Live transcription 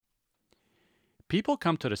People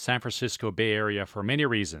come to the San Francisco Bay Area for many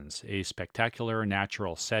reasons: a spectacular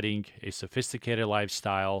natural setting, a sophisticated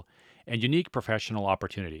lifestyle, and unique professional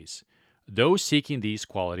opportunities. Those seeking these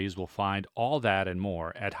qualities will find all that and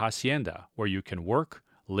more at Hacienda, where you can work,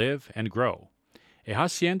 live, and grow. A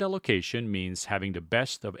Hacienda location means having the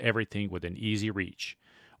best of everything within easy reach.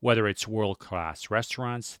 Whether it's world class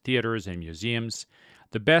restaurants, theaters, and museums,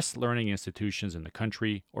 the best learning institutions in the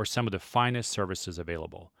country, or some of the finest services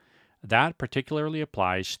available. That particularly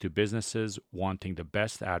applies to businesses wanting the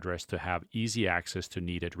best address to have easy access to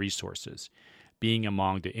needed resources, being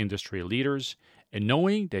among the industry leaders, and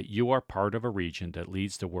knowing that you are part of a region that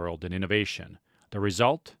leads the world in innovation. The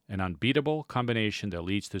result, an unbeatable combination that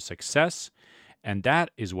leads to success, and that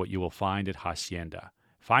is what you will find at Hacienda.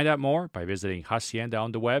 Find out more by visiting Hacienda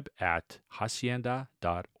on the web at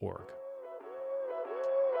hacienda.org.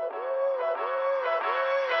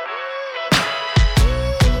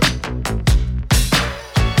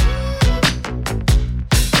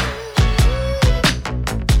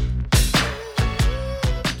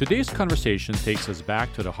 Today's conversation takes us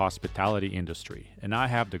back to the hospitality industry, and I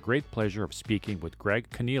have the great pleasure of speaking with Greg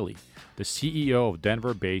Kenneally, the CEO of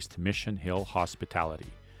Denver-based Mission Hill Hospitality.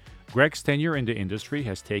 Greg's tenure in the industry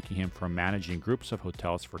has taken him from managing groups of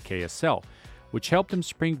hotels for KSL, which helped him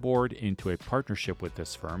springboard into a partnership with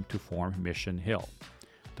this firm to form Mission Hill.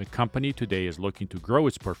 The company today is looking to grow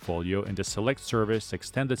its portfolio in the select service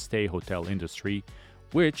extended stay hotel industry,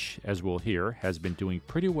 which, as we'll hear, has been doing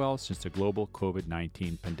pretty well since the global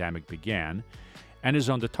COVID-19 pandemic began and is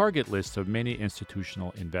on the target list of many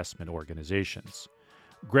institutional investment organizations.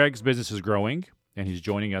 Greg's business is growing, and he's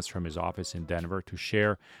joining us from his office in Denver to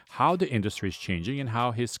share how the industry is changing and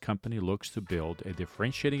how his company looks to build a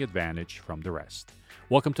differentiating advantage from the rest.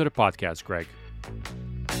 Welcome to the podcast, Greg.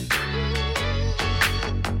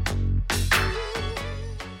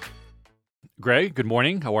 Greg, good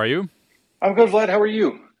morning. How are you? I'm good, Vlad. How are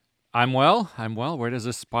you? I'm well. Where does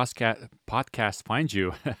this podcast find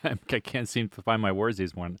you? I can't seem to find my words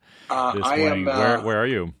this morning. Where are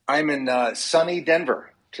you? I'm in sunny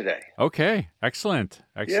Denver today. Okay, excellent.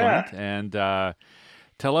 Yeah. And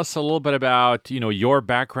tell us a little bit about your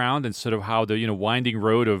background and sort of how the winding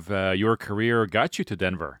road of your career got you to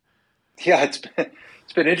Denver. Yeah,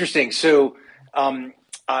 it's been interesting. So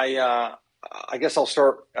I guess I'll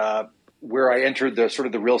start where I entered the sort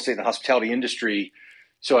of the real estate and hospitality industry.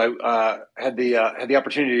 So I had the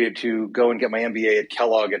opportunity to go and get my MBA at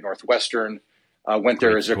Kellogg at Northwestern. Went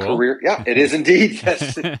there as a career. Yeah, it is indeed.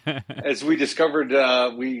 Yes. As we discovered,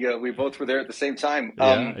 we both were there at the same time.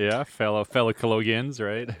 Fellow Kelloggans,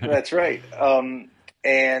 right? That's right.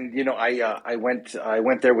 And I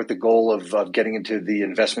went there with the goal of getting into the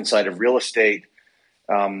investment side of real estate.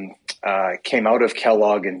 Came out of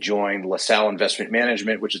Kellogg and joined LaSalle Investment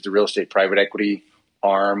Management, which is the real estate private equity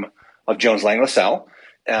arm of Jones Lang LaSalle,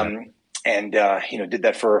 and did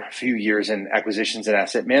that for a few years in acquisitions and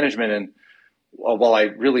asset management. And while I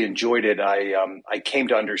really enjoyed it, I came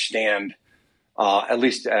to understand, at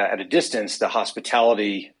least at a distance, the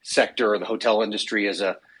hospitality sector or the hotel industry as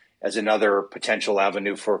another potential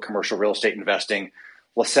avenue for commercial real estate investing.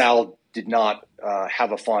 LaSalle did not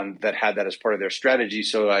have a fund that had that as part of their strategy,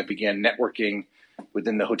 so I began networking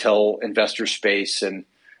within the hotel investor space and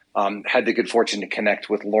had the good fortune to connect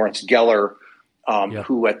with Lawrence Geller,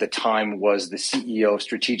 who at the time was the CEO of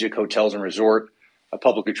Strategic Hotels and Resort, a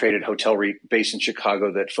publicly traded hotel REIT based in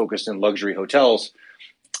Chicago that focused in luxury hotels.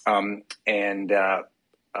 After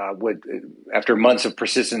months of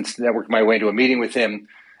persistence, networked my way into a meeting with him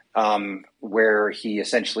where he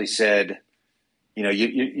essentially said,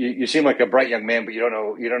 you seem like a bright young man, but you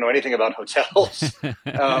don't know anything about hotels.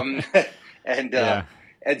 And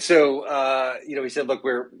so he said, look,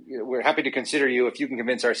 we're happy to consider you. If you can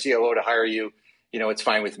convince our COO to hire you, it's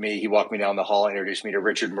fine with me. He walked me down the hall, introduced me to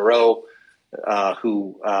Richard Moreau,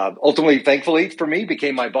 who ultimately, thankfully for me,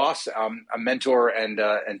 became my boss, a mentor, and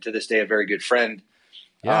to this day, a very good friend.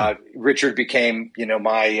 Yeah. Richard became,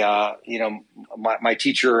 my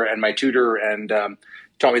teacher and my tutor, and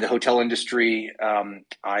taught me the hotel industry.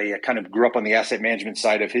 I kind of grew up on the asset management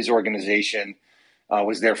side of his organization.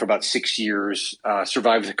 Was there for about 6 years.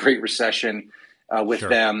 Survived the Great Recession with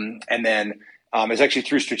them, and then it was actually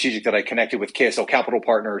through Strategic that I connected with KSL Capital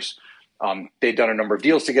Partners. They'd done a number of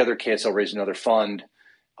deals together. KSL raised another fund,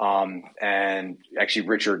 and actually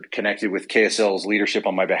Richard connected with KSL's leadership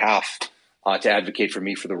on my behalf to advocate for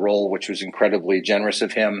me for the role, which was incredibly generous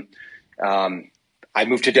of him. I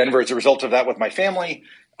moved to Denver as a result of that with my family.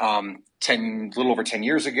 A little over 10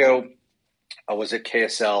 years ago, I was at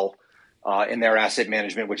KSL in their asset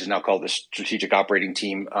management, which is now called the Strategic Operating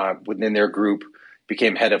Team within their group.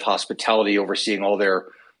 became head of hospitality, overseeing all their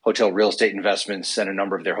hotel real estate investments and a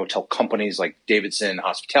number of their hotel companies like Davidson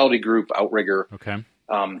Hospitality Group, Outrigger. Okay.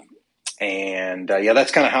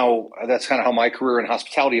 That's kind of how my career in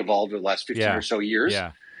hospitality evolved over the last 15 or so years.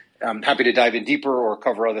 Yeah. I'm happy to dive in deeper or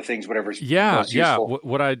cover other things, whatever's most useful.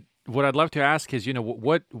 What I'd love to ask is,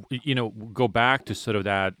 go back to sort of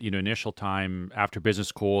that, initial time after business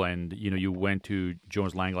school, and you went to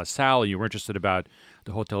Jones Lang LaSalle, and you were interested about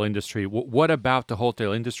the hotel industry. What about the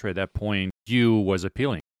hotel industry at that point was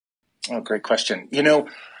appealing? Oh, great question.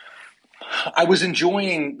 I was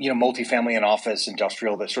enjoying, multifamily and office,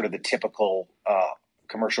 industrial, the sort of the typical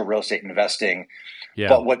commercial real estate investing. Yeah.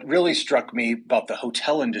 But what really struck me about the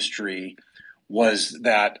hotel industry was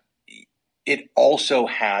that it also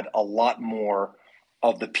had a lot more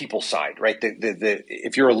of the people side, right?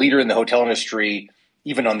 If you're a leader in the hotel industry,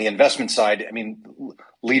 even on the investment side,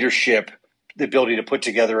 leadership, the ability to put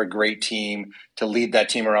together a great team, to lead that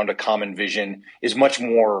team around a common vision is much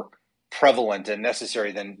more prevalent and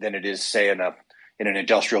necessary than it is, say, in an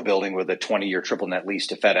industrial building with a 20-year triple net lease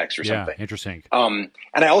to FedEx or something. Yeah, interesting. And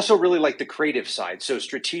I also really like the creative side. So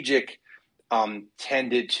Strategic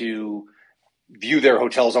tended to view their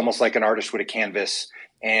hotels almost like an artist would a canvas,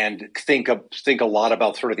 and think a lot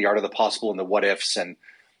about sort of the art of the possible and the what ifs, and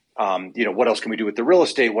what else can we do with the real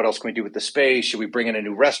estate? What else can we do with the space? Should we bring in a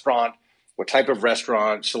new restaurant? What type of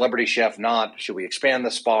restaurant? Celebrity chef? Not? Should we expand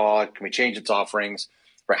the spa? Can we change its offerings?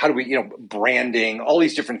 Right? How do we, branding? All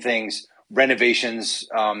these different things. Renovations,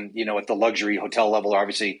 at the luxury hotel level are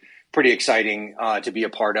obviously pretty exciting to be a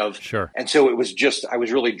part of. Sure. And so I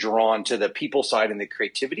was really drawn to the people side and the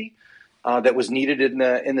creativity that was needed in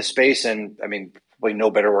the space. And probably no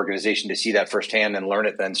better organization to see that firsthand and learn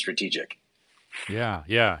it than Strategic.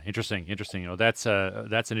 Yeah. Interesting. That's an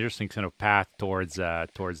interesting kind of path towards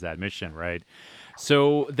that mission, right?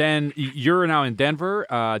 So then you're now in Denver.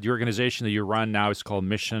 The organization that you run now is called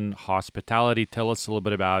Mission Hospitality. Tell us a little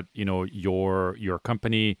bit about your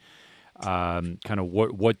company. Kind of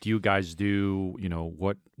what do you guys do?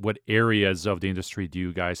 What areas of the industry do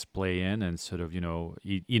you guys play in, and sort of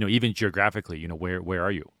even geographically, where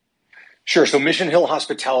are you? Sure. So Mission Hill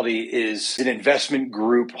Hospitality is an investment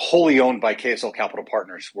group wholly owned by KSL Capital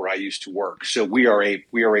Partners, where I used to work. So we are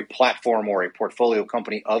a platform or a portfolio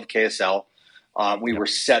company of KSL. We were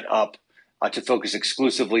set up to focus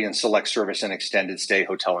exclusively in select service and extended stay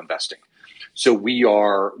hotel investing. So we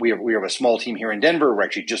have a small team here in Denver. We're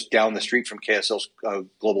actually just down the street from KSL's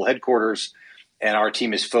global headquarters, and our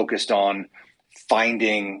team is focused on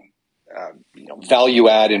finding value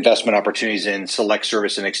add investment opportunities in select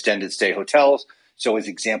service and extended stay hotels. So as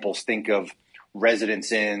examples, think of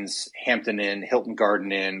Residence Inns, Hampton Inn, Hilton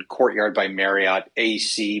Garden Inn, Courtyard by Marriott,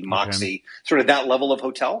 AC, Moxie, sort of that level of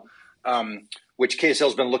hotel, which KSL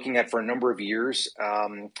has been looking at for a number of years.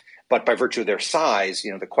 But by virtue of their size,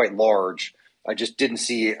 they're quite large. I just didn't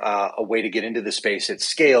see a way to get into the space at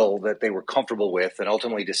scale that they were comfortable with, and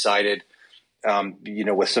ultimately decided,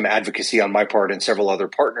 with some advocacy on my part and several other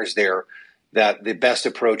partners there, that the best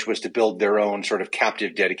approach was to build their own sort of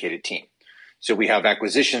captive dedicated team. So we have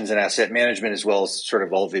acquisitions and asset management, as well as sort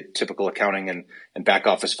of all the typical accounting and back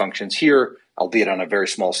office functions here, albeit on a very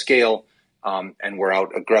small scale. And we're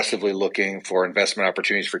out aggressively looking for investment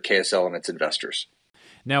opportunities for KSL and its investors.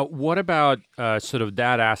 Now, what about sort of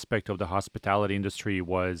that aspect of the hospitality industry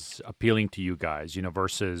was appealing to you guys,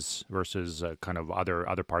 versus kind of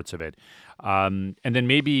other parts of it? And then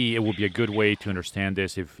maybe it will be a good way to understand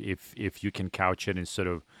this if you can couch it in sort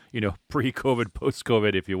of, pre-COVID,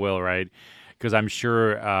 post-COVID, if you will, right? Because I'm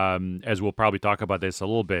sure, as we'll probably talk about this a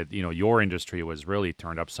little bit, your industry was really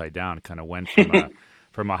turned upside down, kind of went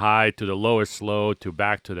from a high to the lowest low to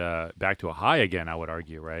back to a high again, I would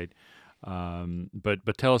argue, right?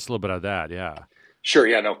 But tell us a little bit of that. Yeah. Sure.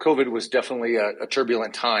 Yeah, no, COVID was definitely a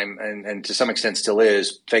turbulent time, and to some extent still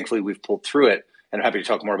is. Thankfully, we've pulled through it, and I'm happy to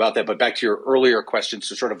talk more about that. But back to your earlier question,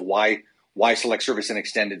 so sort of why select service and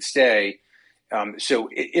extended stay. So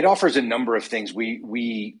it offers a number of things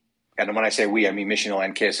we and when I say we, I mean Mission Hill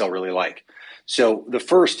and KSL really like. So the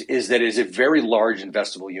first is that it is a very large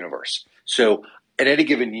investable universe. So at any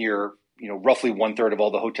given year, roughly 1/3 of all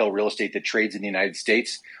the hotel real estate that trades in the United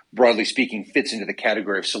States, broadly speaking, fits into the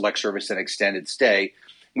category of select service and extended stay.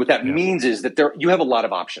 What that means is that you have a lot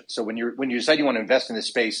of options. So when you decide you want to invest in this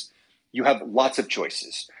space, you have lots of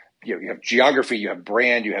choices. You have geography, you have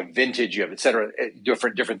brand, you have vintage, you have et cetera,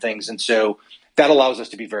 different things. And so that allows us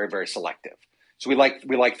to be very, very selective. So we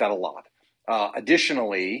like that a lot.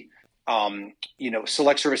 Additionally,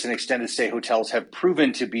 select service and extended stay hotels have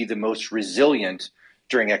proven to be the most resilient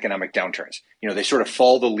during economic downturns. They sort of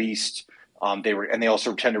fall the least. They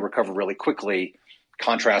also tend to recover really quickly.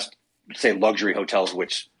 Contrast, say, luxury hotels,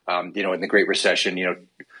 which, in the Great Recession,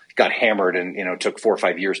 got hammered and, took 4 or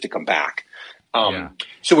 5 years to come back. Yeah.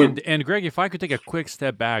 So and Greg, if I could take a quick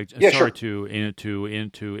step back, Yeah, sorry sure. to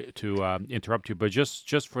interrupt you, but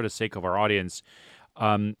just for the sake of our audience,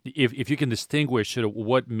 if you can distinguish sort of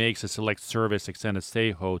what makes a select service extended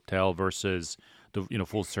stay hotel versus the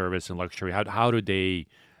full service and luxury, how do they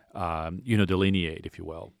delineate, if you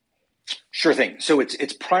will? Sure thing. So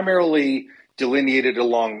it's primarily delineated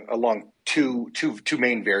along two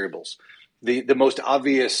main variables. The most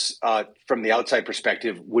obvious from the outside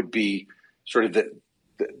perspective would be sort of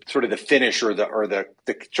the finish or the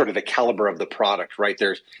sort of the caliber of the product, right?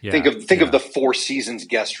 Think of the Four Seasons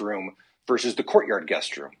guest room versus the Courtyard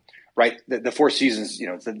guest room, right? The Four Seasons,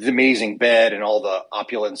 the amazing bed and all the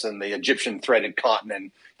opulence and the Egyptian threaded cotton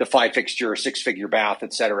and the 5-fixture, 6-figure bath,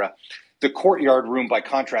 et cetera. The Courtyard room, by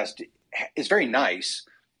contrast, is very nice.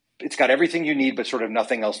 It's got everything you need, but sort of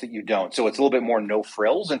nothing else that you don't. So it's a little bit more no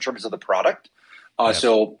frills in terms of the product.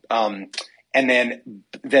 And then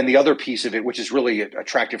the other piece of it, which is really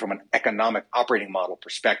attractive from an economic operating model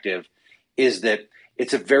perspective, is that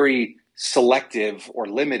it's a very selective or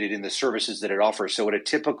limited in the services that it offers. So at a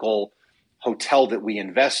typical hotel that we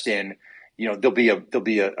invest in, there'll be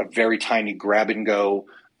a very tiny grab and go,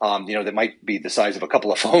 that might be the size of a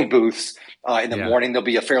couple of phone booths. In the morning, there'll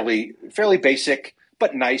be a fairly basic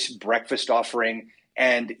but nice breakfast offering.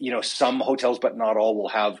 And, some hotels, but not all, will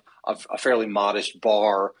have a fairly modest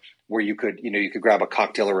bar where you could grab a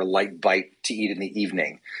cocktail or a light bite to eat in the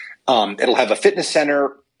evening. It'll have a fitness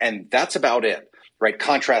center, and that's about it, right?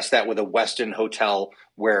 Contrast that with a Westin hotel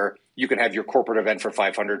where you can have your corporate event for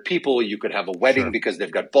 500 people. You could have a wedding because they've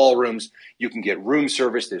got ballrooms. You can get room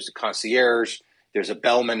service. There's a concierge. There's a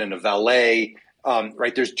bellman and a valet,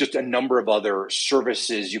 right? There's just a number of other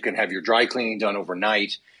services. You can have your dry cleaning done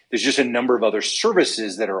overnight. There's just a number of other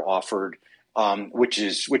services that are offered,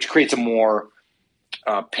 which creates a more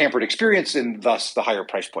pampered experience and thus the higher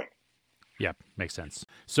price point. Yeah, makes sense.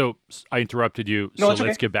 So I interrupted you. No, so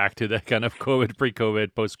let's get back to the kind of COVID,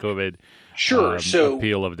 pre-COVID, post-COVID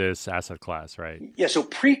appeal of this asset class, right? Yeah, so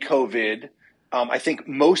pre-COVID, I think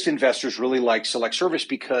most investors really like select service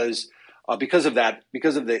because of the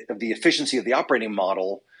efficiency of the operating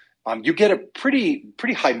model. You get a pretty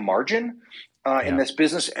high margin in this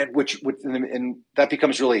business, and that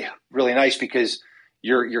becomes really really nice because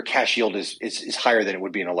your cash yield is higher than it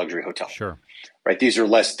would be in a luxury hotel. Sure. Right. These are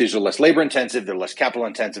less labor intensive. They're less capital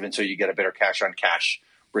intensive. And so you get a better cash on cash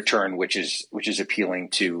return, which is appealing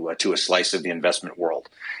to a slice of the investment world.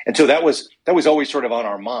 And so that was always sort of on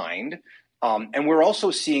our mind. And we're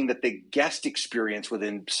also seeing that the guest experience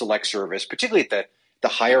within select service, particularly at the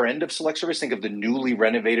higher end of select service, think of the newly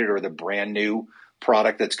renovated or the brand new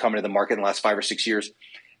product that's come into the market in the last 5 or 6 years,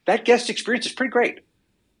 that guest experience is pretty great.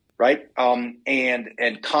 Right.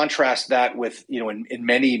 And contrast that with, in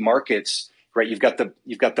many markets, right, you've got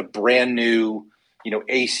the brand new,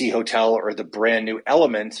 AC hotel or the brand new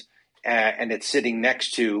Element, and it's sitting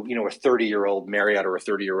next to, a 30-year-old Marriott or a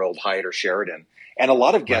 30-year-old Hyatt or Sheraton. And a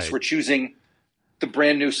lot of guests were choosing the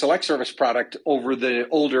brand new select service product over the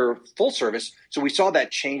older full service. So we saw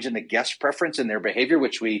that change in the guest preference and their behavior,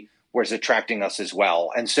 which was attracting us as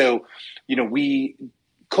well. And so,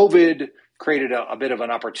 COVID created a bit of an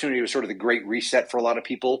opportunity. It was sort of the great reset for a lot of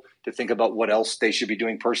people to think about what else they should be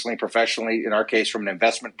doing personally, professionally, in our case, from an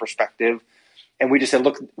investment perspective. And we just said,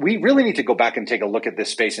 look, we really need to go back and take a look at this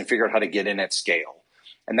space and figure out how to get in at scale.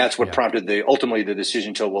 And that's what prompted ultimately the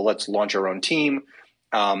decision to, well, let's launch our own team.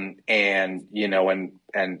 And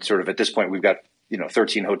sort of at this point, we've got,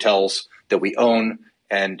 13 hotels that we own,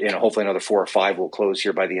 and, hopefully another 4 or 5 will close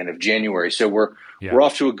here by the end of January. So we're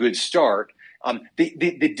off to a good start.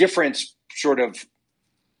 The difference sort of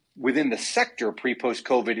within the sector pre-post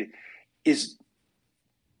COVID is,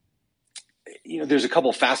 there's a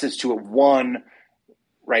couple facets to it. One,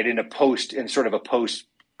 right, in sort of a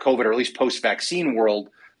post-COVID or at least post-vaccine world,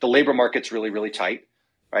 the labor market's really, really tight,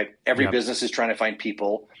 right? Every business is trying to find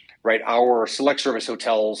people, right? Our select service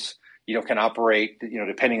hotels, can operate,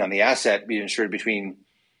 depending on the asset, be insured between,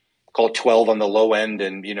 call it 12 on the low end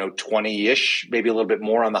and, 20-ish, maybe a little bit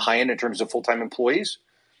more on the high end in terms of full-time employees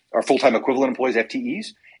or full-time equivalent employees, FTEs.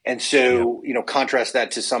 And so, contrast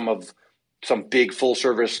that to some big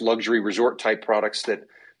full-service luxury resort type products that,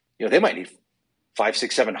 they might need 500,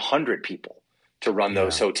 600, 700 people to run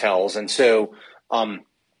those hotels. And so,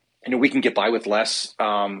 we can get by with less,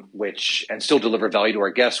 and still deliver value to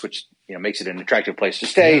our guests, which, makes it an attractive place to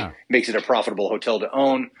stay, makes it a profitable hotel to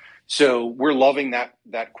own. So we're loving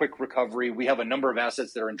that quick recovery. We have a number of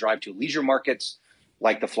assets that are in drive to leisure markets,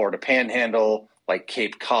 like the Florida Panhandle, like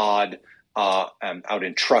Cape Cod, out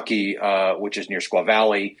in Truckee, which is near Squaw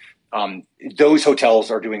Valley. Those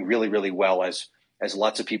hotels are doing really, really well as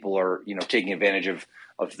lots of people are, taking advantage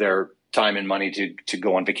of their time and money to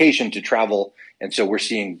go on vacation, to travel. And so we're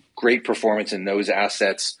seeing great performance in those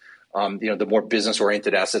assets. The more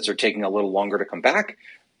business-oriented assets are taking a little longer to come back,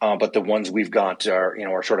 but the ones we've got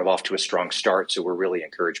are sort of off to a strong start. So we're really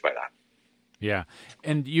encouraged by that. Yeah,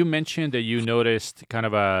 and you mentioned that you noticed kind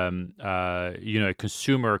of a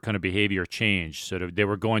consumer kind of behavior change. Sort of, they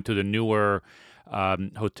were going to the newer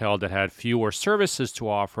hotel that had fewer services to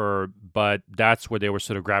offer, but that's where they were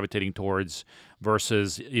sort of gravitating towards.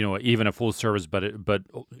 Versus, even a full service, but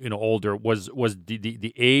older. Was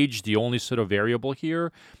the age the only sort of variable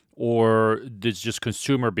here, or does just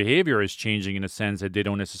consumer behavior is changing in a sense that they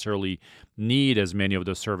don't necessarily need as many of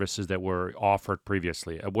those services that were offered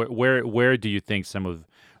previously? Where do you think some of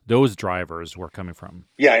those drivers were coming from?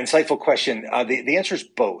 Yeah, insightful question. The answer is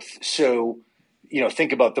both. So,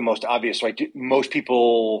 think about the most obvious, right? Most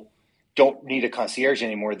people don't need a concierge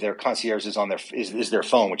anymore. Their concierge is on is their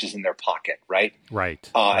phone, which is in their pocket, right?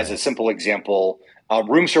 Right. As a simple example,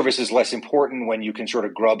 room service is less important when you can sort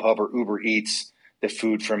of Grubhub or Uber Eats the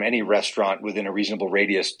food from any restaurant within a reasonable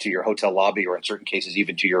radius to your hotel lobby, or in certain cases,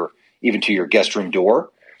 even to your guest room door.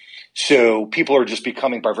 So people are just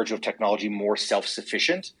becoming, by virtue of technology, more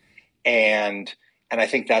self-sufficient, and I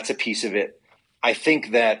think that's a piece of it. I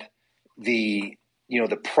think that the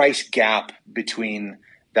price gap between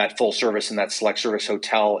that full service and that select service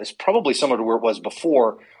hotel is probably similar to where it was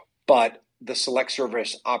before, but the select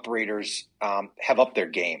service operators have upped their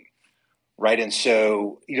game, right? And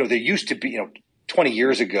so, there used to be, 20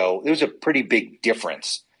 years ago, there was a pretty big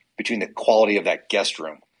difference between the quality of that guest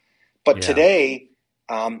room. But today,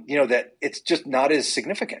 that it's just not as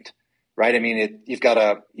significant, right? I mean, you've got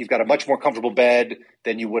a much more comfortable bed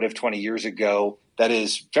than you would have 20 years ago. That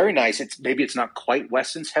is very nice. Maybe it's not quite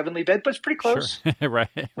Weston's heavenly bed, but it's pretty close. Sure.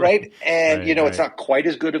 right. And, it's not quite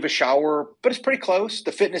as good of a shower, but it's pretty close.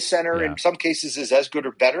 The fitness center in some cases is as good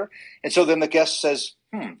or better. And so then the guest says,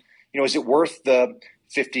 is it worth the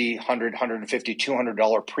 $50, $100, $150,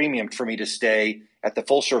 $200 premium for me to stay at the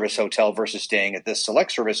full service hotel versus staying at this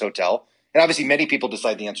select service hotel? And obviously many people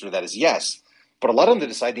decide the answer to that is yes, but a lot of them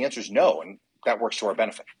decide the answer is no. And that works to our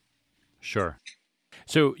benefit. Sure.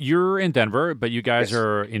 So you're in Denver, but you guys Yes.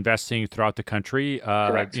 are investing throughout the country.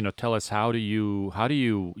 Correct. Tell us how do you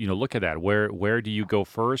look at that? Where do you go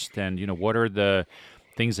first, and what are the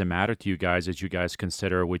things that matter to you guys as you guys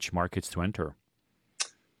consider which markets to enter?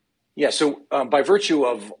 Yeah. So by virtue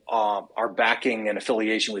of our backing and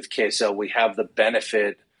affiliation with KSL, we have the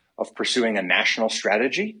benefit of pursuing a national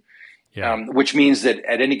strategy, which means that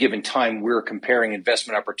at any given time we're comparing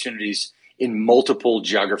investment opportunities in multiple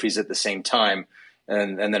geographies at the same time.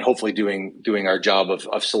 And then hopefully doing our job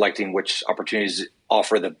of selecting which opportunities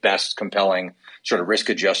offer the best compelling sort of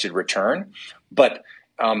risk-adjusted return. But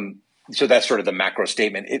so that's sort of the macro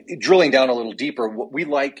statement. Drilling down a little deeper, we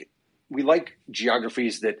like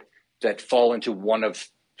geographies that fall into one of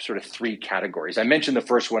sort of three categories. I mentioned the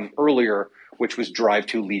first one earlier, which was drive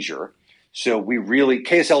to leisure. So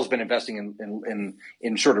KSL has been investing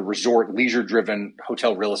in sort of resort leisure-driven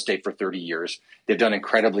hotel real estate for 30 years. They've done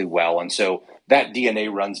incredibly well. And so that DNA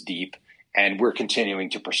runs deep, and we're continuing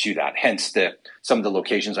to pursue that. Hence some of the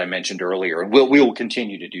locations I mentioned earlier. And we will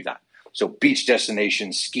continue to do that. So beach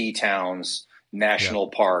destinations, ski towns,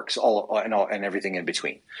 national parks, and everything in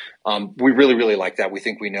between. We really, really like that. We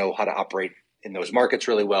think we know how to operate in those markets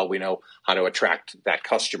really well. We know how to attract that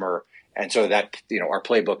customer. And so that, our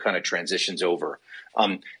playbook kind of transitions over.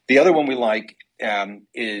 The other one we like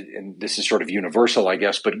is, and this is sort of universal, I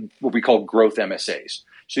guess, but what we call growth MSAs.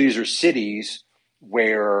 So these are cities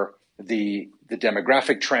where the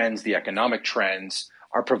demographic trends, the economic trends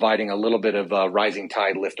are providing a little bit of a rising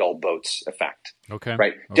tide lift all boats effect. Okay.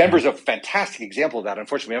 Right. Okay. Denver's a fantastic example of that.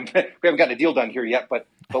 Unfortunately, we haven't gotten a deal done here yet, but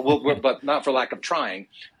but not for lack of trying.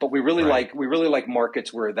 But we really like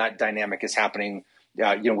markets where that dynamic is happening.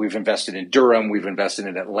 We've invested in Durham, we've invested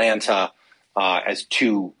in Atlanta as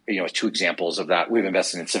two examples of that. We've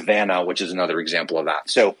invested in Savannah, which is another example of that.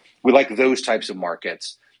 So we like those types of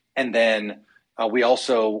markets, and then we're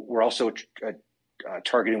also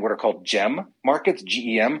targeting what are called GEM markets,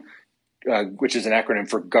 GEM, which is an acronym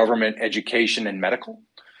for Government, Education, and Medical.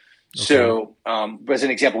 Okay. So, as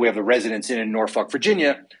an example, we have the Residence Inn in Norfolk,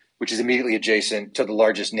 Virginia, which is immediately adjacent to the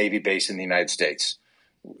largest Navy base in the United States.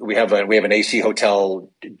 We have an AC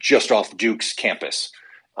hotel just off Duke's campus,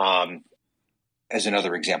 as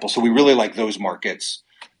another example. So we really like those markets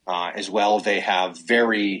as well. They have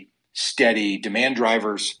very steady demand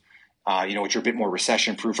drivers. which are a bit more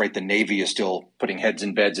recession-proof, right? The Navy is still putting heads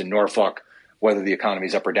in beds in Norfolk, whether the economy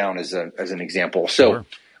is up or down, as an example. Sure. So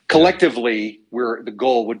collectively, the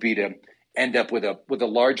goal would be to end up with a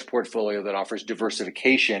large portfolio that offers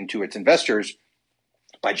diversification to its investors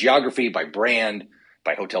by geography, by brand,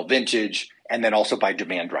 by hotel vintage, and then also by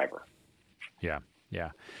demand driver. Yeah.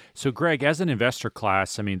 Yeah. So, Greg, as an investor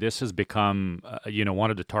class, I mean, this has become, one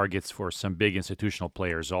of the targets for some big institutional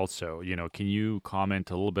players also. Can you comment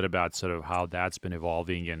a little bit about sort of how that's been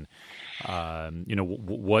evolving and,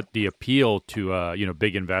 what the appeal to,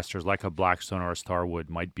 big investors like a Blackstone or a Starwood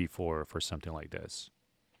might be for something like this?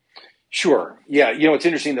 Sure. Yeah. It's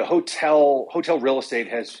interesting. The hotel real estate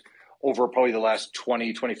has, over probably the last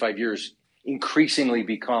 20, 25 years, increasingly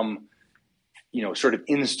become sort of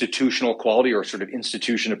institutional quality or sort of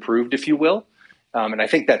institution approved, if you will. And I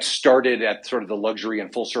think that started at sort of the luxury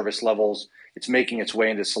and full service levels. It's making its way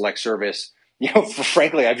into select service.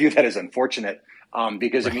 Frankly, I view that as unfortunate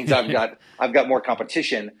because it means I've got more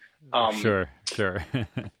competition. Sure.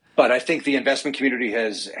 But I think the investment community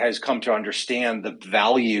has come to understand the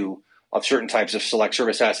value of certain types of select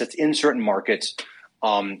service assets in certain markets,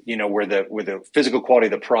 where the physical quality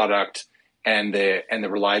of the product and the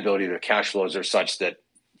reliability of the cash flows are such that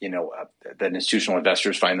that institutional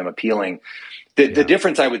investors find them appealing. The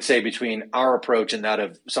difference, I would say, between our approach and that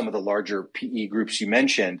of some of the larger PE groups you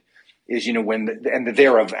mentioned is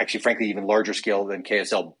they're of actually, frankly, even larger scale than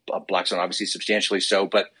KSL, Blackstone, obviously substantially so.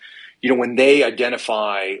 But when they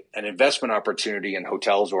identify an investment opportunity in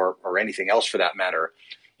hotels or anything else for that matter,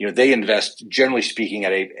 they invest, generally speaking,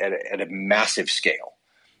 at a massive scale.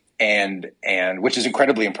 And which is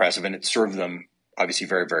incredibly impressive, and it served them obviously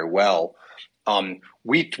very, very well.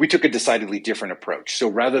 We took a decidedly different approach. So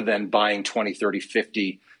rather than buying 20, 30,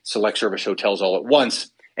 50 select service hotels all at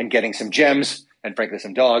once and getting some gems and frankly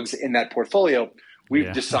some dogs in that portfolio,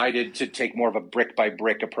 we've decided to take more of a brick by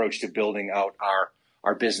brick approach to building out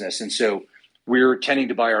our business. And so we're tending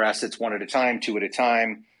to buy our assets one at a time, two at a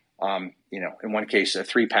time, in one case a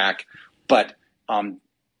 3-pack, but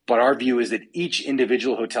our view is that each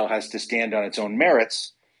individual hotel has to stand on its own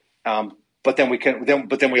merits. But then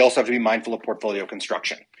we also have to be mindful of portfolio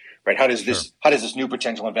construction, right? How does this new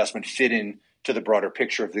potential investment fit in to the broader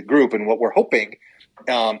picture of the group? And what we're hoping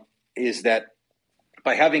is that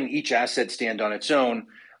by having each asset stand on its own,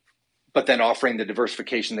 but then offering the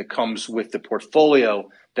diversification that comes with the portfolio,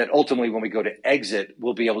 that ultimately when we go to exit,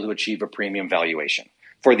 we'll be able to achieve a premium valuation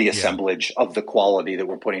for the assemblage of the quality that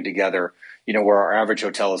we're putting together. Where our average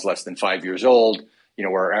hotel is less than 5 years old,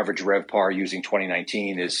 where our average RevPAR using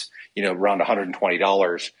 2019 is, around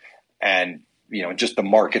 $120. And, just the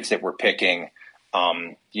markets that we're picking,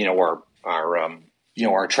 are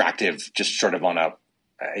attractive just sort of on at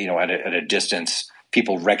a distance.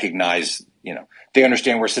 People recognize, they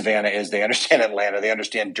understand where Savannah is. They understand Atlanta. They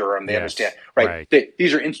understand Durham. They understand, right?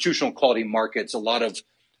 These are institutional quality markets. A lot of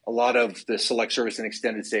the select service and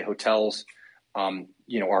extended stay hotels, are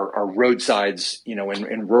roadsides,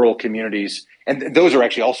 in rural communities. And those are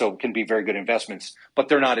actually also can be very good investments, but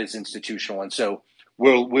they're not as institutional. And so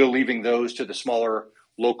we're leaving those to the smaller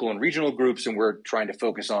local and regional groups. And we're trying to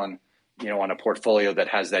focus on a portfolio that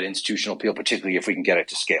has that institutional appeal, particularly if we can get it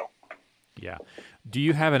to scale. Yeah. Do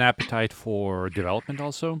you have an appetite for development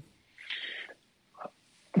also?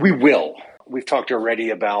 We will. We've talked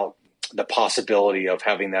already about the possibility of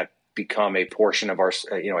having that become a portion of our,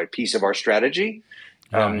 a piece of our strategy.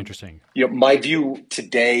 Interesting. My view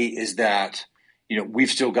today is that, we've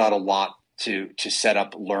still got a lot to set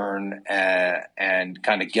up, learn, and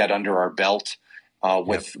kind of get under our belt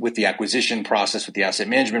with the acquisition process, with the asset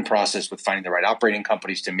management process, with finding the right operating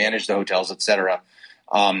companies to manage the hotels, et cetera.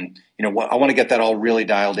 I want to get that all really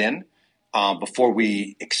dialed in before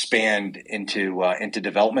we expand into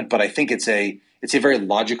development. But I think it's a very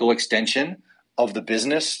logical extension of the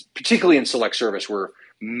business, particularly in select service, where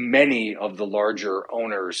many of the larger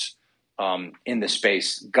owners in the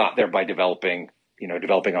space got there by developing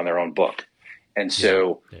on their own book. And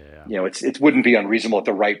so, it wouldn't be unreasonable at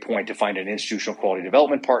the right point to find an institutional quality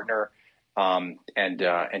development partner and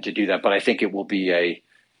to do that. But I think it will be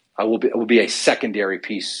a secondary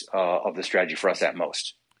piece of the strategy for us at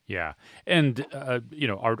most. Yeah, and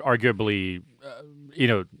arguably,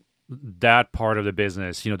 that part of the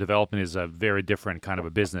business, development is a very different kind of a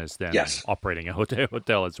business than operating a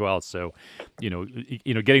hotel as well. So,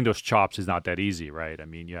 getting those chops is not that easy, right? I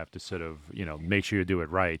mean, you have to sort of, make sure you do it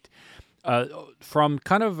right. From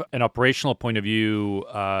kind of an operational point of view,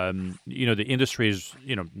 the industry is,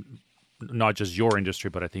 not just your industry,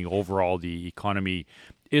 but I think overall the economy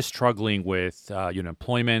is struggling with,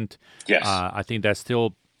 employment. Yes. I think that's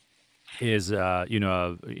still is a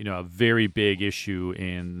very big issue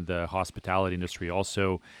in the hospitality industry.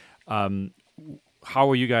 Also, um,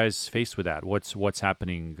 how are you guys faced with that? What's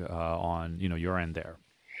happening on your end there?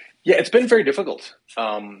 Yeah, it's been very difficult.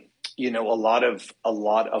 A lot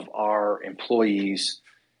of our employees,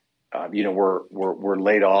 were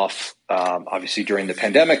laid off, obviously during the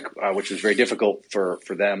pandemic, which was very difficult for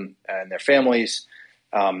them and their families.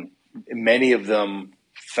 Um, Many of them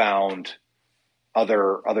found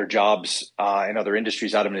other jobs in other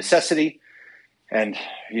industries out of necessity, and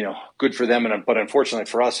good for them. But unfortunately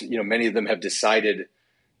for us, many of them have decided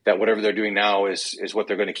that whatever they're doing now is what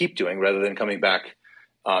they're going to keep doing, rather than coming back,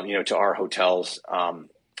 to our hotels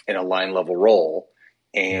in a line level role.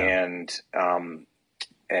 Yeah.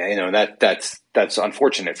 And that's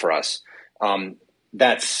unfortunate for us.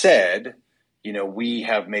 That said, we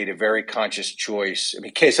have made a very conscious choice. I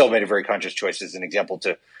mean, KSL made a very conscious choice as an example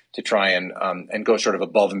to try and go sort of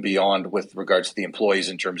above and beyond with regards to the employees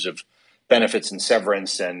in terms of benefits and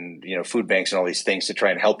severance and food banks and all these things to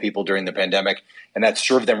try and help people during the pandemic, and that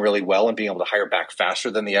served them really well in being able to hire back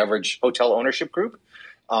faster than the average hotel ownership group.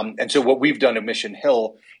 And so what we've done at Mission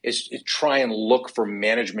Hill is try and look for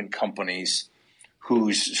management companies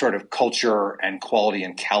whose sort of culture and quality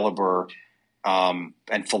and caliber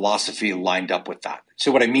and philosophy lined up with that.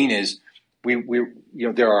 So what I mean is,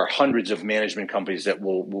 there are hundreds of management companies that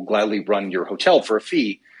will gladly run your hotel for a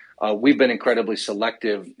fee. We've been incredibly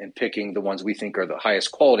selective in picking the ones we think are the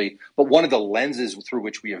highest quality. But one of the lenses through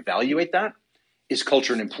which we evaluate that is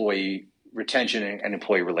culture and employee retention and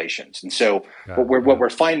employee relations. And so what we're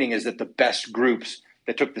finding is that the best groups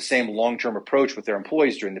that took the same long-term approach with their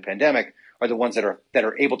employees during the pandemic are the ones that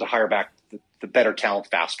are able to hire back the better talent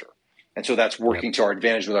faster. And so that's working to our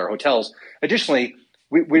advantage with our hotels. Additionally,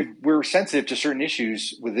 we're sensitive to certain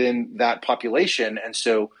issues within that population. And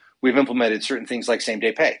so we've implemented certain things like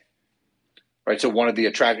same-day pay. Right. So one of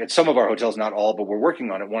the some of our hotels, not all, but we're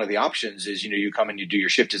working on it. One of the options is, you come and you do your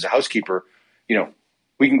shift as a housekeeper,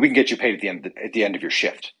 we can get you paid at the end of your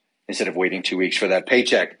shift instead of waiting 2 weeks for that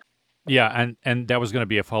paycheck. Yeah, and that was going to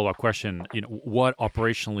be a follow-up question. What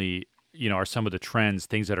operationally, are some of the trends,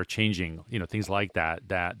 things that are changing, things like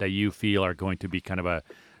that you feel are going to be kind of a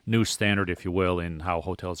new standard, if you will, in how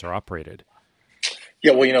hotels are operated?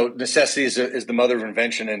 Yeah, well, necessity is the mother of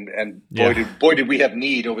invention, and boy did we have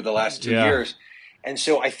need over the last 2 years. And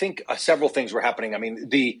so I think several things were happening. I mean,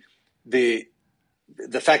 the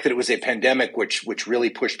fact that it was a pandemic, which really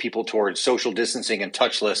pushed people towards social distancing and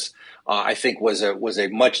touchless, I think was a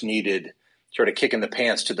much needed sort of kick in the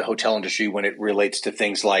pants to the hotel industry when it relates to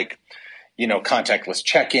things like, contactless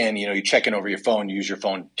check-in. You check in over your phone, use your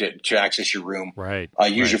phone to access your room. Right.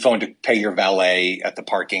 Use your phone to pay your valet at the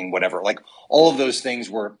parking, whatever. Like all of those things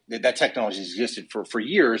that technology has existed for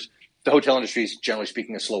years. The hotel industry is, generally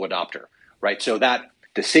speaking, a slow adopter, right? So that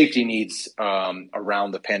the safety needs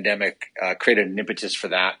around the pandemic created an impetus for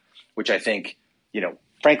that, which I think,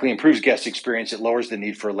 frankly, improves guest experience. It lowers the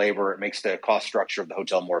need for labor. It makes the cost structure of the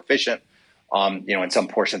hotel more efficient. And some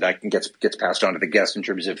portion of that gets passed on to the guest in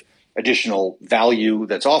terms of additional value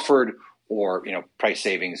that's offered, or price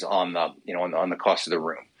savings on the on the cost of the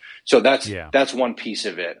room. So that's one piece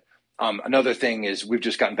of it. Another thing is we've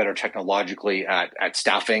just gotten better technologically at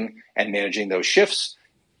staffing and managing those shifts.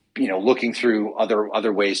 Looking through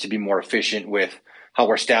other ways to be more efficient with how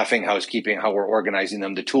we're staffing housekeeping, how we're organizing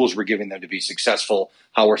them, the tools we're giving them to be successful,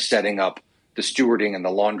 how we're setting up the stewarding and the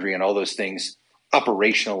laundry and all those things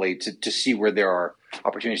operationally to see where there are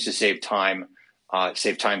opportunities to save time,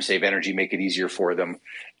 save energy, make it easier for them.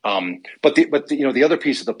 But the other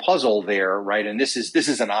piece of the puzzle there, right? And this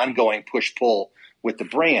is an ongoing push-pull with the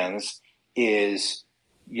brands is,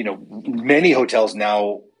 many hotels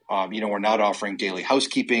now, are not offering daily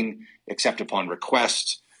housekeeping except upon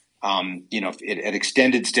request. At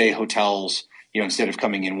extended stay hotels, instead of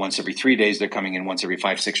coming in once every 3 days, they're coming in once every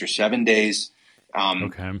 5, 6, or 7 days.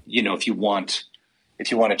 If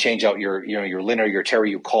you want to change out your linen or your terry,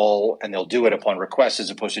 you call and they'll do it upon request as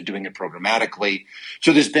opposed to doing it programmatically.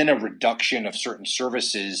 So there's been a reduction of certain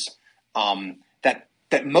services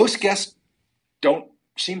that most guests don't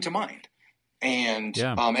seem to mind. And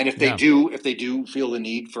if they do feel the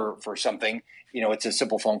need for something, it's a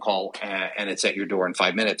simple phone call and it's at your door in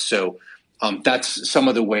 5 minutes. So that's some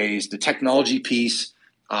of the ways. The technology piece,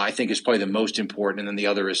 I think, is probably the most important, and then the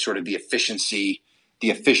other is sort of the efficiencies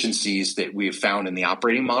that we have found in the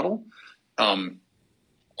operating model. And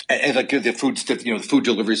like the food stuff, the food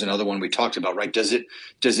delivery is another one we talked about, right? Does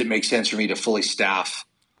it make sense for me to fully staff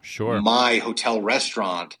my hotel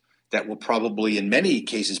restaurant that will probably in many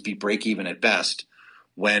cases be break even at best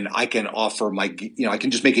when I can offer I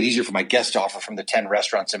can just make it easier for my guests to offer from the 10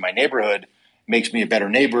 restaurants in my neighborhood, makes me a better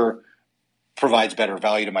neighbor, provides better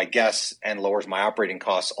value to my guests, and lowers my operating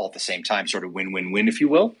costs all at the same time, sort of win-win-win, if you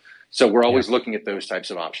will. So we're always looking at those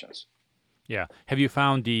types of options. Yeah. Have you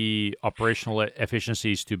found the operational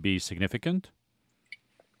efficiencies to be significant?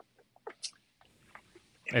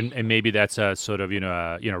 And maybe that's a sort of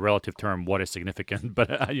relative term. What is significant?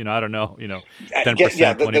 But I don't know. 10%,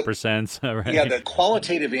 20%. Right? Yeah, the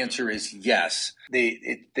qualitative answer is yes.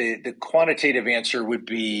 The quantitative answer would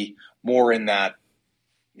be more in that,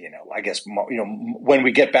 I guess when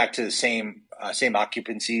we get back to the same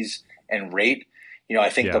occupancies and rate, I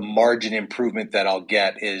think the margin improvement that I'll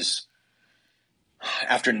get is,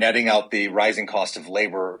 after netting out the rising cost of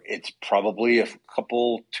labor, it's probably a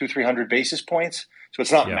couple 200-300 basis points. So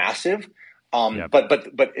it's not massive, but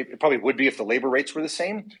it probably would be if the labor rates were the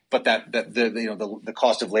same. But the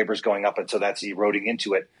cost of labor is going up, and so that's eroding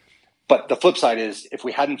into it. But the flip side is, if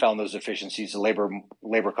we hadn't found those efficiencies, the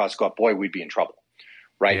labor costs go up. Boy, we'd be in trouble,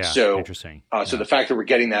 right? Yeah, so interesting. So the fact that we're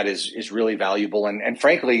getting that is really valuable, and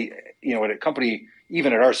frankly, at a company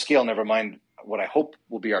even at our scale, never mind what I hope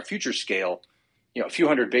will be our future scale, a few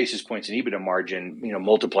hundred basis points in EBITDA margin,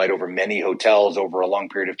 multiplied over many hotels over a long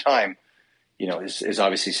period of time, is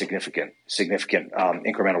obviously significant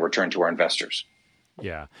incremental return to our investors.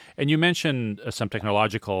 Yeah. And you mentioned some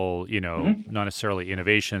technological, not necessarily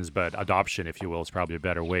innovations, but adoption, if you will, is probably a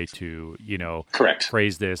better way to, correct,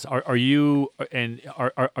 phrase this. Are you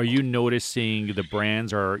noticing the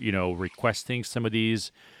brands are, requesting some of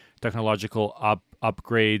these technological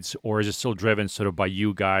upgrades, or is it still driven sort of by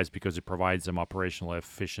you guys because it provides them operational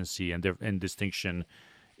efficiency and distinction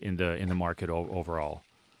in the market overall?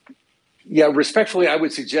 Yeah, respectfully, I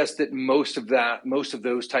would suggest that most of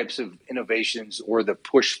those types of innovations or the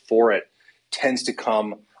push for it tends to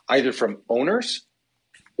come either from owners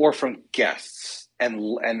or from guests,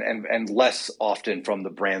 and less often from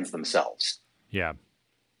the brands themselves. Yeah,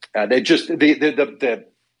 they just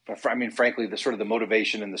frankly, the sort of the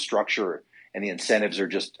motivation and the structure and the incentives are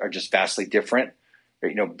just vastly different.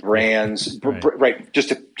 Brands, right? Just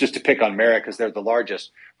to pick on Marriott because they're the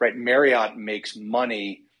largest, right? Marriott makes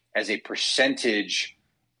money as a percentage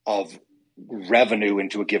of revenue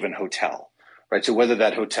into a given hotel, right? So whether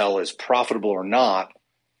that hotel is profitable or not,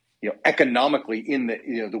 economically in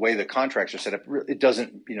the way the contracts are set up, it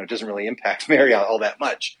doesn't really impact Marriott all that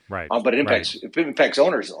much, right? But it impacts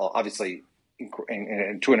owners obviously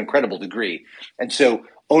and to an incredible degree, and so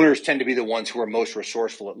owners tend to be the ones who are most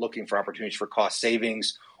resourceful at looking for opportunities for cost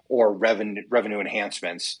savings or revenue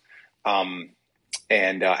enhancements, and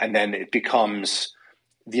then it becomes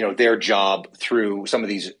their job through some of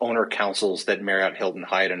these owner councils that Marriott, Hilton,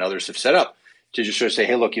 Hyatt, and others have set up to just sort of say,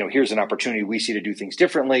 hey, look, here's an opportunity we see to do things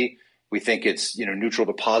differently. We think it's neutral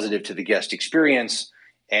to positive to the guest experience,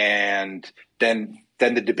 and then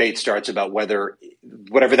the debate starts about whether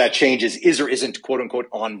whatever that change is or isn't quote unquote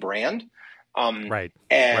on brand. Right.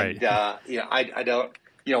 And I don't.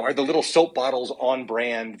 Are the little soap bottles on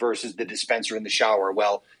brand versus the dispenser in the shower?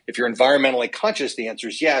 Well, if you're environmentally conscious, the answer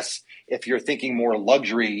is yes. If you're thinking more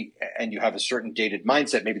luxury and you have a certain dated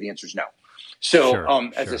mindset, maybe the answer is no.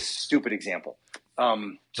 So, as a stupid example.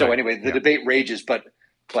 Anyway, the debate rages, but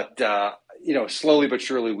slowly but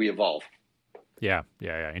surely we evolve. Yeah.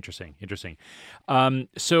 Interesting. Greg,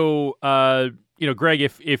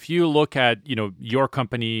 if you look at your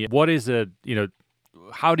company, what is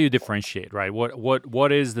how do you differentiate, right?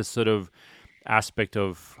 What is the sort of aspect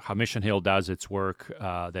of how Mission Hill does its work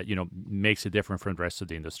that makes it different from the rest of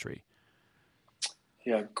the industry?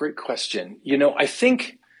 Yeah, great question. I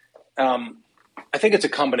think it's a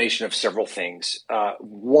combination of several things.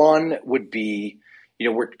 One would be,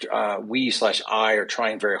 I are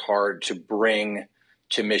trying very hard to bring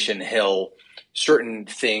to Mission Hill certain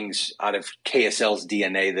things out of KSL's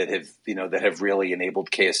DNA that have really enabled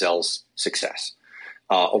KSL's success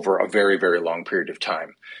over a very, very long period of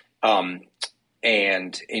time. And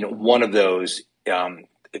one of those,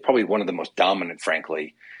 probably one of the most dominant,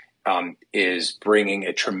 frankly, is bringing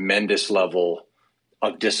a tremendous level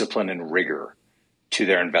of discipline and rigor to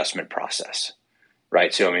their investment process,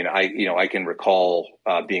 right? So, I can recall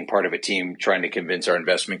being part of a team trying to convince our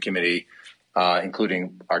investment committee,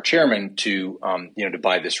 including our chairman, to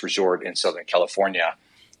buy this resort in Southern California.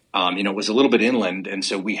 It was a little bit inland, and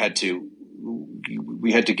so we had to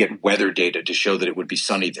get weather data to show that it would be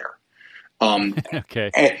sunny there.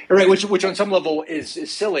 Okay. Right, which on some level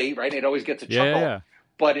is silly, right? It always gets a chuckle. Yeah.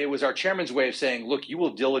 But it was our chairman's way of saying, look, you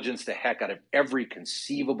will diligence the heck out of every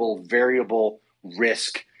conceivable variable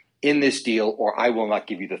risk in this deal, or I will not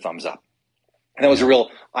give you the thumbs up. And that was a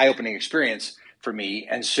real eye-opening experience for me.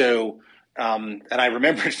 And so, and I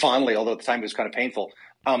remember it fondly, although at the time it was kind of painful.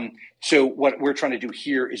 So what we're trying to do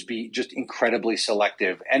here is be just incredibly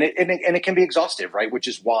selective, and it can be exhaustive, right? Which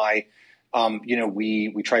is why,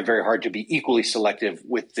 we try very hard to be equally selective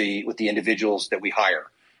with the individuals that we hire,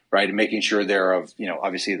 right? And making sure they're of,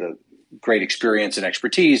 obviously the great experience and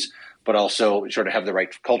expertise, but also sort of have the right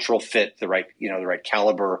cultural fit, the right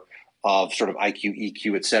caliber of sort of IQ,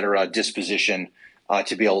 EQ, et cetera, disposition,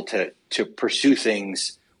 to be able to pursue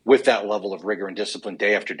things with that level of rigor and discipline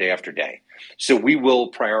day after day after day. So we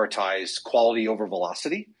will prioritize quality over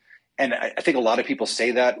velocity. And I think a lot of people say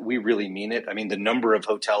that. We really mean it. I mean, the number of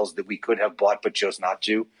hotels that we could have bought but chose not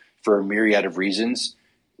to for a myriad of reasons,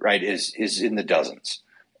 right, is in the dozens,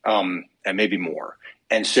 and maybe more.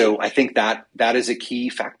 And so I think that is a key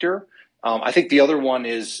factor. I think the other one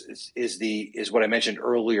is what I mentioned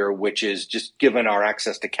earlier, which is just given our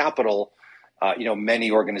access to capital, many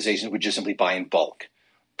organizations would just simply buy in bulk.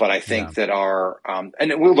 But I think that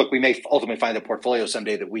we may ultimately find a portfolio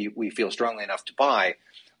someday that we feel strongly enough to buy.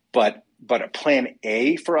 But a plan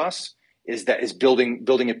A for us is building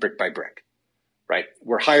it brick by brick, right?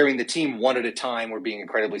 We're hiring the team one at a time. We're being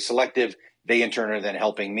incredibly selective. They in turn are then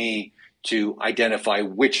helping me to identify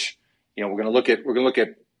which, we're going to look at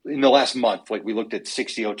in the last month, like we looked at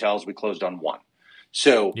 60 hotels, we closed on one.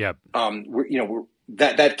 So,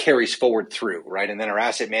 that carries forward through, right? And then our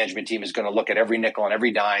asset management team is going to look at every nickel and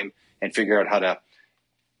every dime and figure out how to,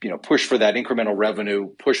 push for that incremental revenue,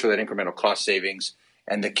 push for that incremental cost savings.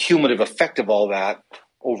 And the cumulative effect of all that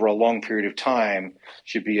over a long period of time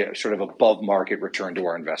should be a sort of above market return to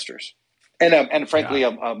our investors. And frankly,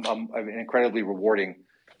 an incredibly rewarding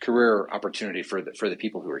career opportunity for the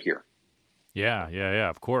people who are here. Yeah.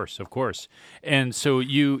 Of course. And so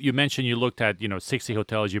you mentioned you looked at 60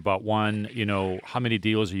 hotels, you bought one. How many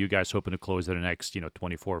deals are you guys hoping to close in the next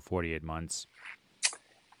 24, 48 months?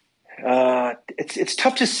 It's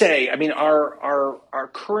tough to say. I mean, our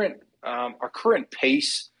current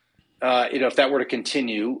pace, if that were to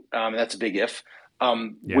continue, that's a big if,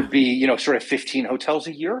 would be sort of 15 hotels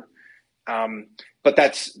a year. But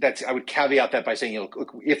that's I would caveat that by saying,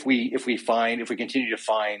 look, if we continue to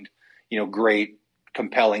find great,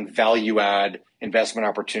 compelling value add investment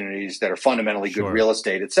opportunities that are fundamentally good real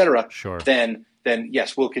estate, et cetera, then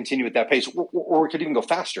yes, we'll continue at that pace, or we could even go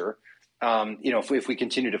faster. If we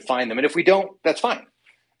continue to find them, and if we don't, that's fine.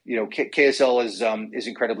 KSL is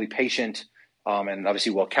incredibly patient, and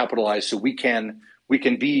obviously well capitalized, so we have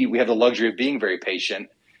the luxury of being very patient.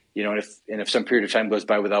 And if some period of time goes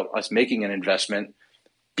by without us making an investment,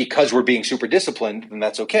 because we're being super disciplined, then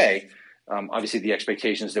that's okay. Obviously, the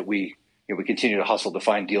expectation is that we continue to hustle to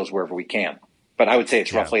find deals wherever we can. But I would say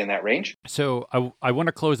it's roughly in that range. So I want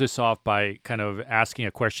to close this off by kind of asking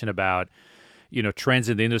a question about trends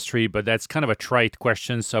in the industry, but that's kind of a trite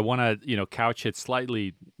question. So I want to couch it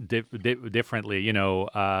slightly differently.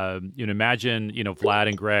 Imagine Vlad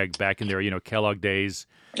and Greg back in their Kellogg days.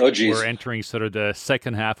 Oh, geez. We're entering sort of the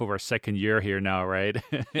second half of our second year here now, right?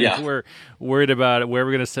 Yeah. We're worried about where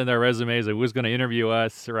we're going to send our resumes and who's going to interview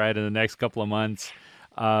us, right, in the next couple of months.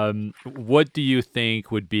 What do you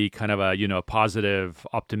think would be kind of a positive,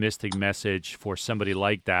 optimistic message for somebody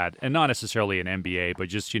like that, and not necessarily an MBA, but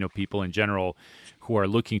just people in general who are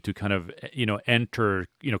looking to kind of enter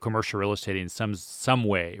commercial real estate in some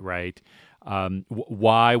way, right?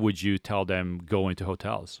 Why would you tell them go into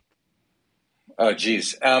hotels? Oh,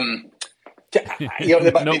 geez. No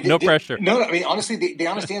pressure. No, I mean, honestly, the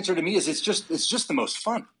honest answer to me is it's just the most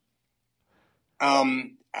fun.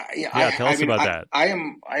 Tell us about that. I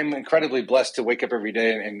am incredibly blessed to wake up every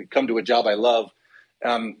day and come to a job I love.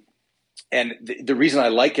 And the reason I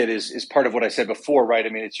like it is part of what I said before, right? I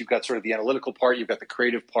mean, you've got sort of the analytical part, you've got the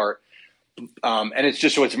creative part, and it's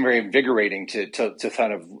just so it's very invigorating to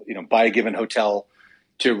kind of buy a given hotel,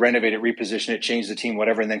 to renovate it, reposition it, change the team,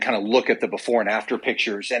 whatever, and then kind of look at the before and after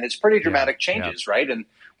pictures. And it's pretty dramatic changes, right? And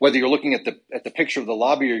whether you're looking at the picture of the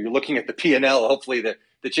lobby or you're looking at the P&L, hopefully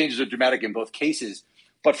the changes are dramatic in both cases.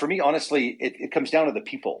 But for me, honestly, it comes down to the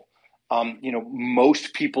people.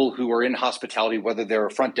 Most people who are in hospitality, whether they're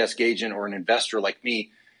a front desk agent or an investor like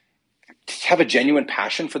me, have a genuine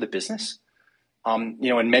passion for the business. And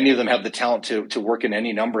many of them have the talent to work in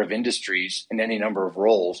any number of industries, in any number of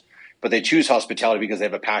roles. But they choose hospitality because they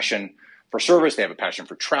have a passion for service, they have a passion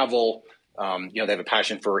for travel, they have a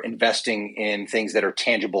passion for investing in things that are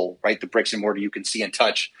tangible, right? The bricks and mortar you can see and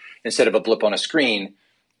touch instead of a blip on a screen,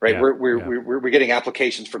 right? We're getting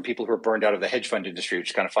applications from people who are burned out of the hedge fund industry, which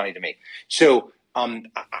is kind of funny to me. So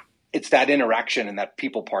it's that interaction and that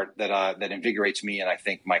people part that invigorates me, and I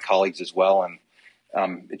think my colleagues as well. And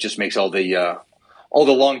it just makes all the all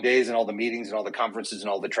the long days and all the meetings and all the conferences and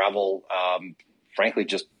all the travel, frankly,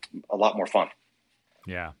 just a lot more fun.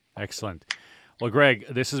 Yeah, excellent. Well, Greg,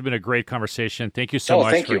 this has been a great conversation. Thank you so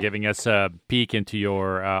much for giving us a peek into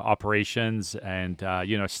your operations, and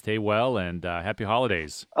stay well, and happy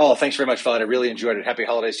holidays. Oh, thanks very much, Vlad. I really enjoyed it. Happy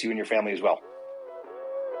holidays to you and your family as well.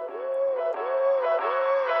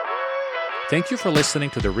 Thank you for listening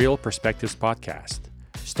to the Real Perspectives podcast.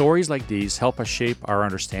 Stories like these help us shape our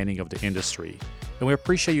understanding of the industry, and we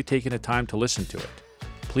appreciate you taking the time to listen to it.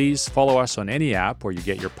 Please follow us on any app where you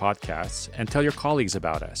get your podcasts and tell your colleagues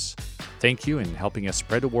about us. Thank you in helping us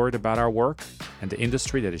spread the word about our work and the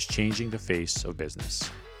industry that is changing the face of business.